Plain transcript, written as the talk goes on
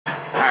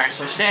Alright,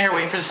 so I'm standing here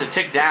waiting for this to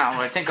tick down,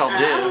 what I think I'll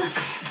do.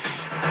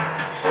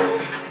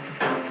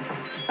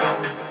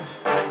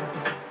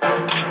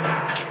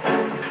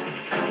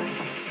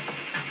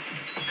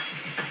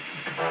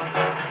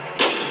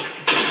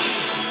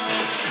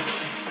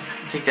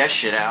 Take that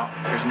shit out.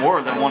 There's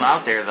more than one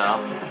out there,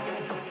 though.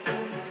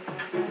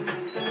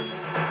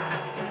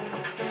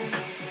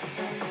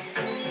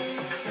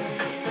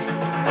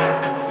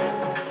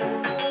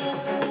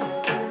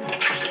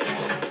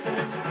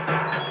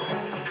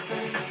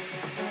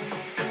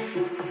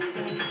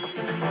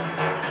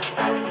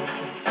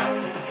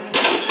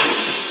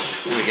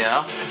 Here we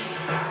go.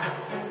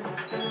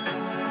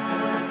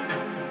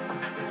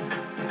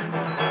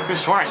 I could have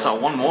sworn I saw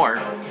one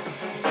more.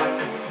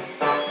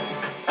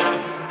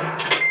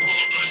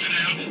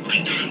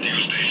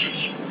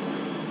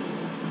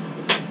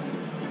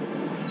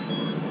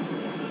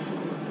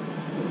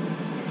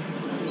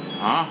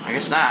 I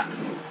guess not.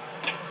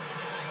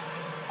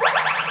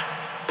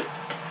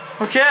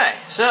 Okay,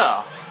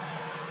 so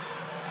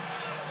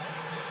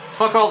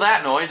fuck all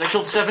that noise. I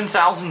killed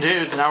 7,000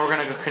 dudes, and now we're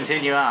gonna go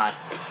continue on.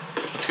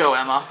 Let's go,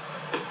 Emma.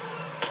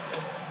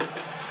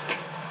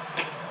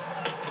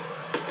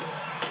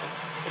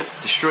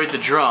 Destroyed the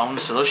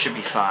drones, so those should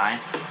be fine.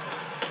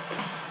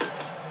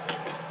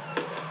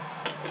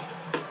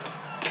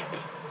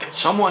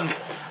 Someone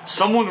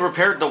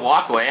repaired the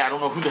walkway. I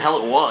don't know who the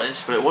hell it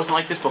was, but it wasn't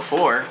like this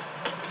before.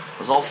 It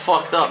was all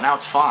fucked up. Now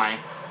it's fine.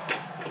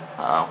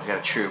 Uh-oh, we got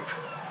a troop.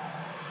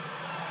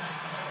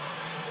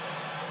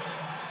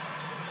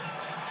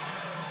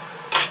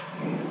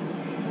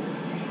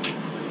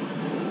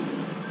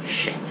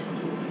 Shit.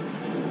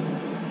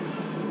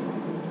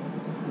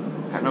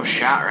 Got no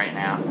shot right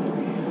now.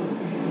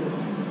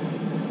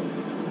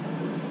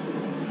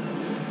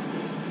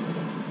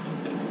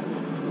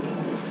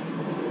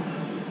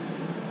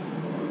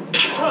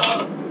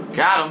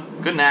 Got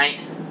him. Good night.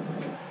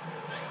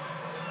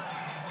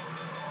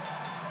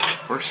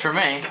 Works for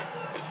me.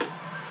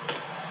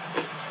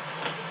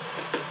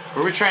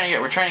 Where are we trying to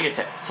get? We're trying to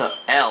get to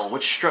L.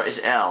 Which strut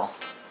is L?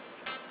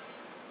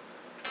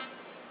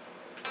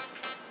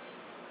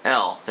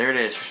 L. There it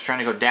is. We're trying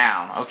to go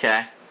down.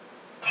 Okay.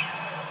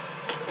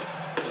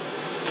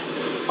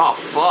 Oh,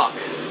 fuck.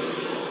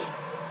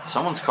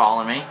 Someone's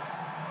calling me.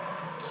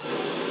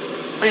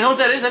 Oh, you know what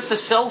that is? That's the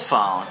cell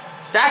phone.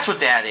 That's what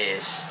that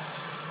is.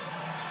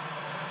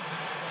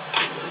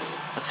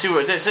 Let's see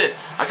what this is.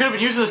 I could have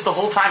been using this the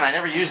whole time and I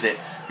never used it.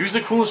 Use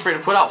the coolant spray to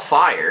put out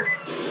fire.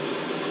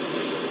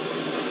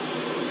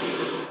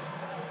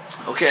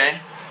 Okay.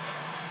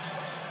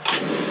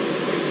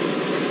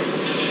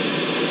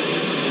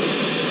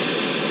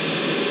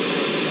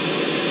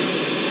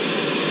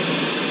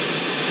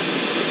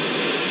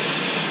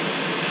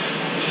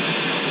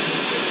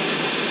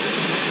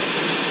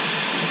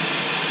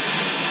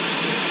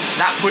 It's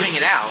not putting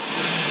it out.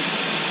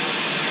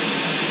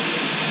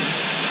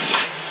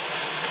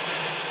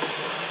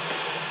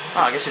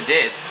 Oh, I guess it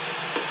did.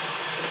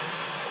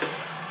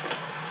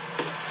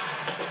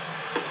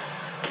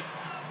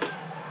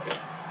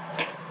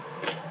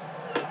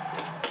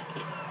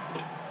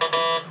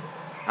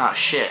 Oh,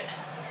 shit.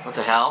 What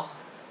the hell?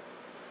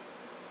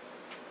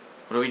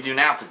 What do we do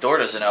now if the door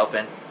doesn't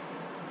open?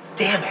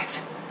 Damn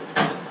it.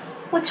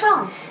 What's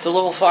wrong? It's a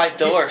level 5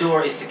 door. This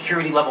door is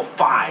security level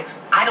 5.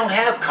 I don't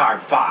have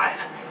card 5.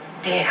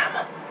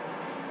 Damn.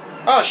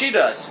 Oh, she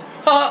does.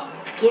 Huh.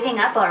 Giving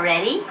up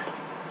already?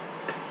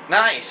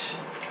 Nice.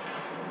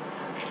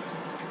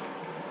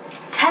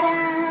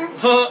 Ta-da!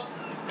 Huh.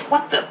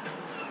 What the?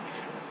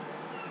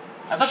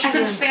 I thought you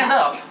couldn't stand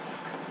up.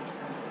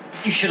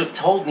 You should have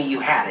told me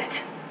you had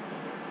it.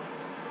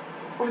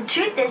 Well, the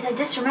truth is, I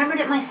just remembered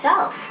it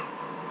myself.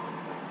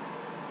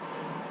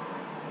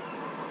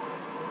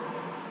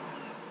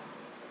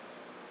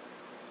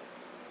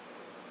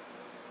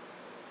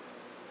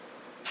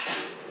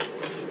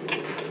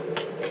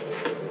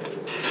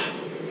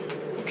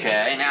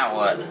 Okay, now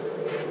what?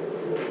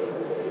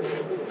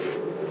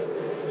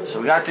 So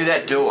we got through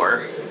that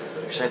door.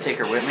 Should I take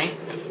her with me?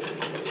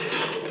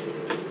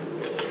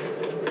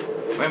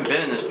 We haven't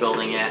been in this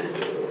building yet.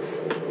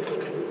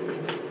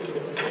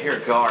 I hear a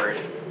guard.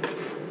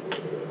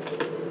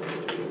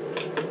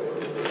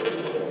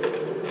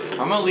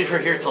 I'm gonna leave her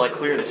here till I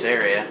clear this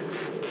area.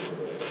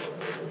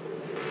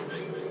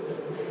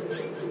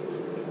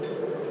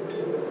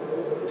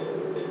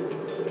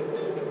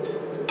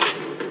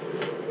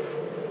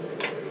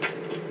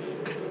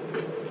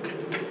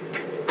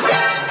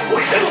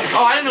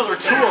 Oh, I didn't know there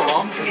were 2 of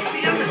them.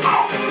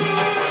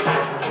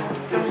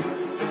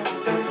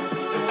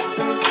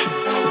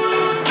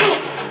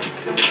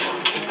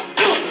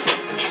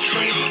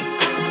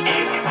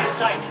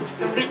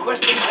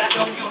 Requesting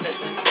backup unit.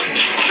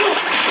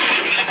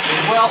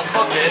 Well,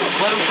 fuck this.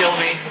 Let him kill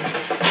me.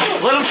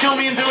 Let him kill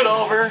me and do it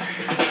over.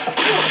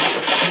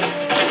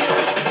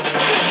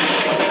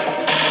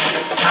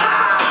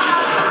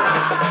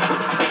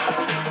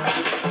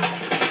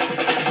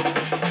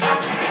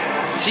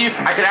 See, if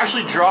I could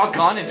actually draw a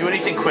gun and do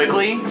anything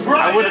quickly,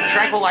 I would have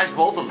tranquilized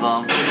both of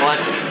them. But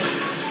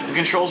the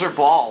controls are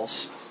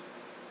balls.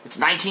 It's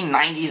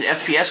 1990s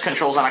FPS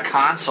controls on a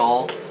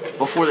console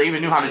before they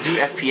even knew how to do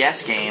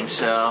FPS games,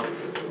 so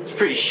it's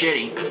pretty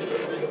shitty.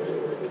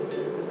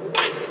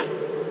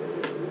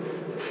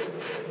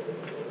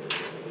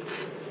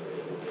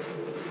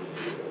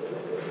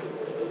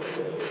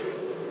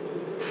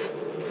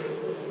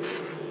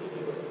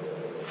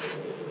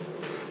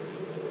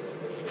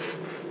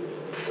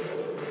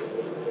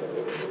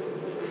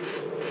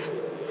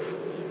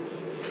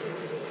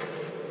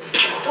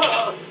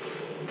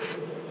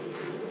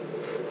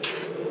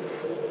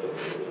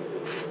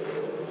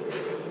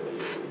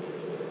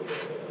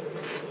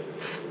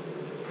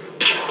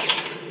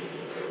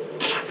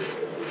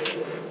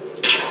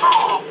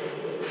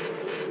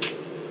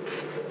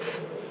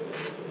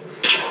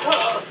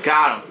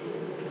 Got him.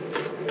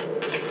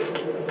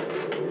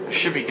 It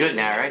should be good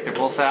now, right? They're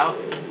both out.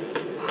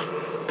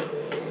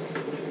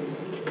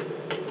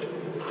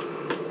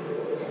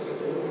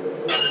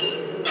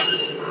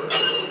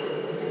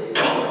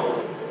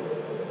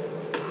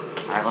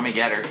 Alright, let me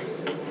get her.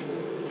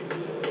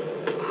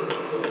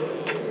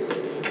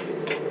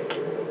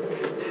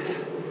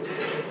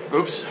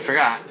 Oops, I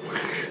forgot.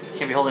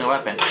 Can't be holding a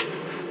weapon.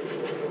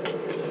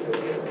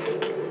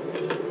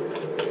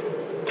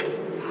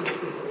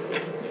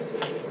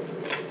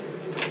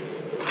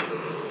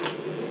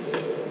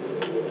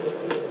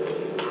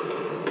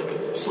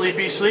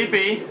 Sleepy,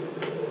 sleepy.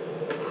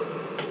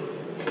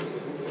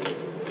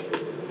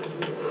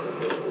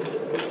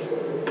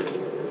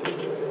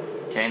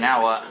 Okay,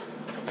 now what?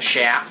 A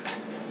shaft?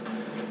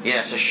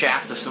 Yes, a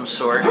shaft of some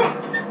sort.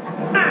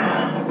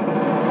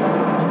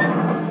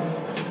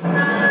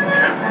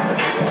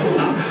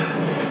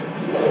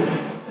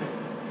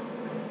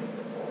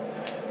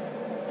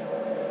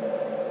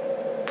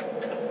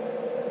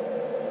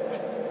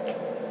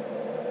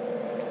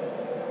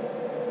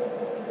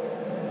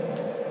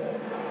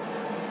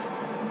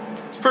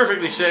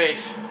 Perfectly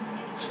safe.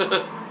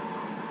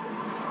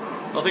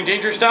 Nothing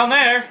dangerous down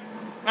there.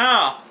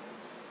 No.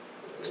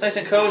 It's nice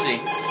and cozy.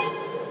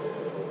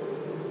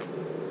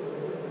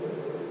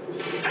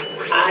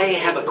 I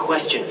have a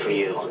question for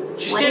you.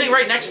 She's standing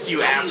right next to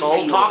you,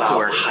 asshole. Talk to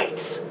her.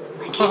 Heights.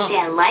 I can't say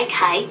I like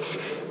heights.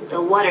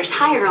 The water's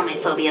higher on my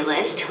phobia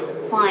list.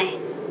 Why?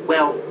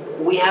 Well,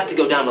 we have to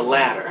go down the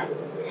ladder.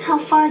 How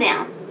far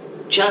down?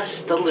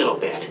 Just a little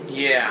bit.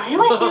 Yeah. Why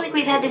do I feel like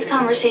we've had this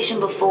conversation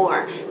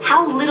before?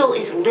 How little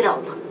is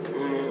little?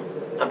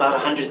 About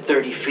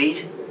 130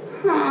 feet.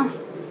 Huh.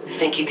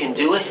 Think you can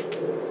do it?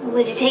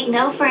 Would you take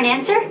no for an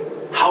answer?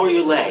 How are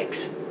your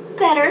legs?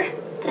 Better.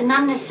 The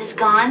numbness is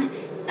gone.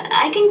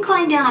 I can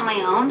climb down on my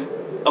own.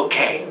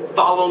 Okay,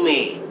 follow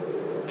me.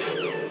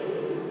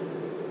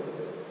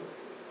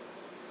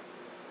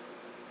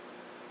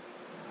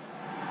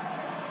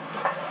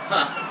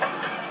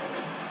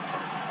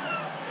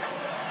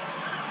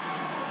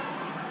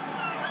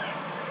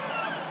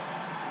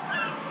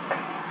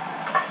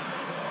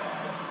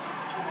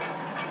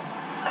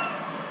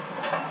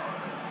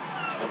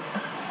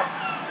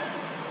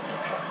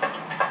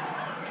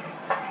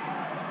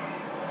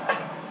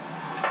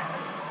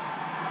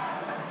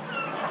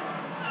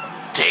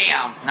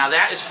 Damn. Now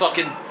that is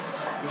fucking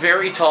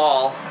very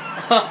tall.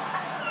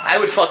 I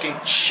would fucking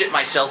shit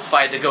myself if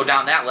I had to go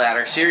down that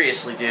ladder.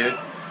 Seriously, dude.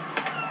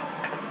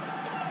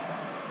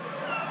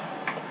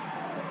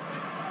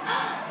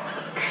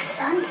 The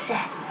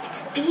sunset.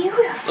 It's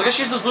beautiful. Look at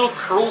she has those little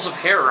curls of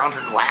hair around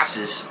her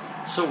glasses.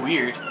 So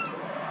weird.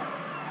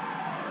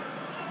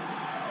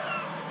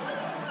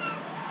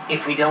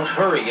 If we don't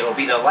hurry, it'll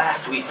be the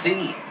last we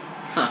see.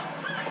 Huh.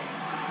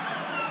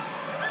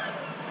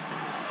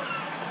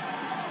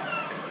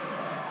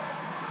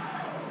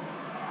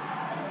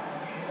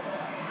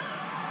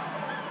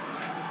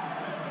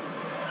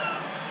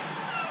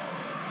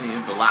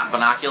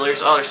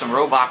 Binoculars. Oh, there's some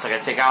robots I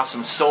gotta take out.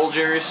 Some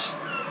soldiers.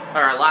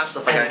 Alright, a lot of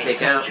stuff I gotta Enemy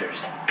take out.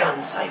 soldiers,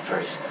 gun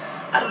ciphers.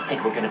 I don't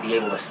think we're gonna be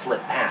able to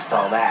slip past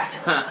all that.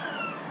 Huh.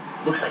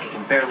 Looks like it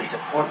can barely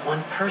support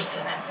one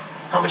person.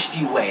 How much do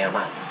you weigh,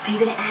 Emma? Are you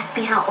gonna ask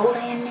me how old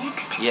I am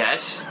next?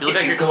 Yes. You look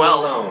If like you you're go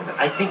 12. alone,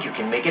 I think you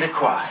can make it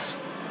across.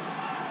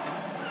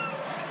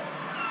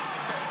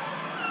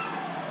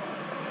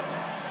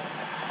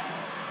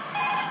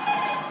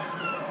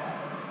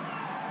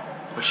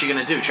 What's she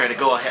gonna do? Try to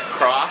go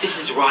across? This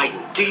is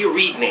Ryden. Do you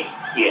read me?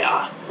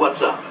 Yeah,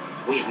 what's up?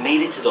 We've made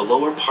it to the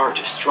lower part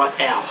of Strut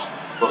L.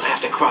 We'll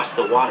have to cross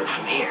the water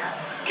from here.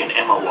 Can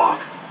Emma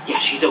walk? Yeah,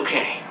 she's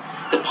okay.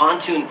 The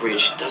pontoon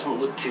bridge doesn't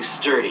look too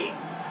sturdy.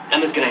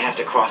 Emma's gonna have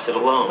to cross it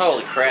alone.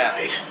 Holy crap.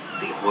 Right,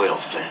 the oil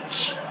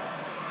fence.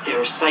 There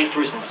are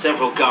ciphers and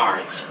several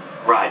guards.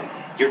 Ryden,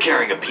 you're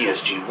carrying a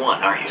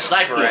PSG-1, aren't you?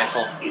 Sniper Yeah.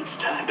 rifle. It's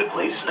time to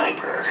play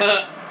sniper.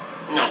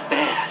 Not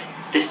bad.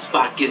 This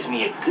spot gives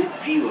me a good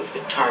view of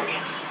the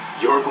targets.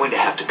 You're going to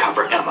have to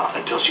cover Emma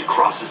until she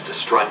crosses to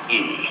Strut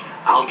E.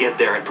 I'll get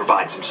there and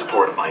provide some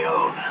support of my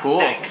own. Cool.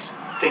 Thanks.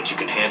 Think you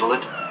can handle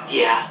it?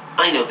 Yeah,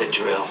 I know the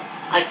drill.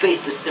 I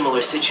faced a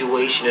similar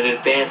situation in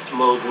advanced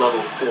mode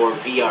level 4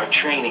 VR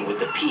training with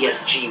the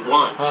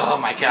PSG-1. Oh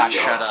my god,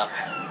 shut up.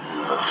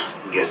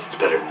 Guess it's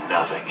better than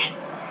nothing.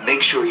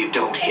 make sure you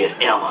don't hit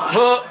Emma.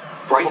 Huh.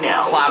 Right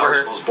now, the Clobber her.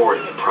 arsenal's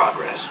boarding in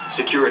progress.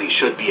 Security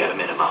should be at a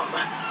minimum.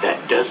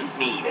 That doesn't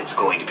mean it's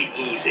going to be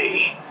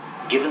easy.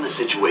 Given the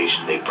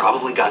situation, they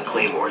probably got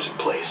claymores in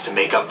place to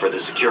make up for the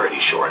security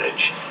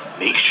shortage.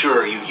 Make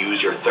sure you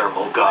use your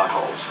thermal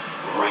goggles.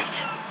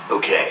 Right.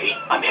 Okay,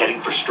 I'm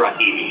heading for strut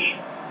E.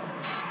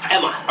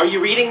 Emma, are you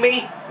reading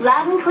me?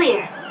 Loud and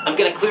clear. I'm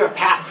gonna clear a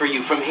path for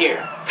you from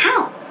here.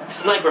 How?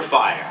 Sniper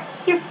fire.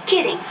 You're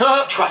kidding.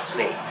 Trust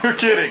me. You're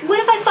kidding. What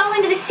if I fall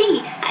into the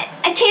sea?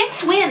 I can't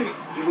swim.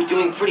 You were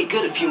doing pretty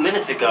good a few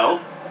minutes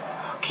ago.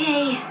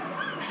 Okay.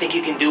 Think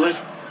you can do it?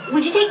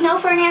 Would you take no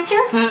for an answer?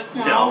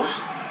 No.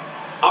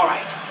 All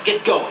right,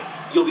 get going.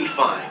 You'll be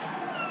fine.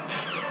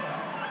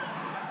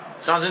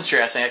 Sounds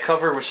interesting. I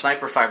covered with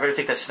sniper fire. Better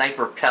take the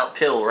sniper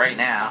pill right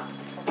now.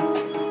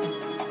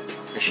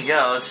 There she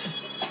goes.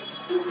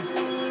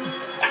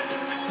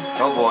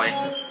 Oh boy.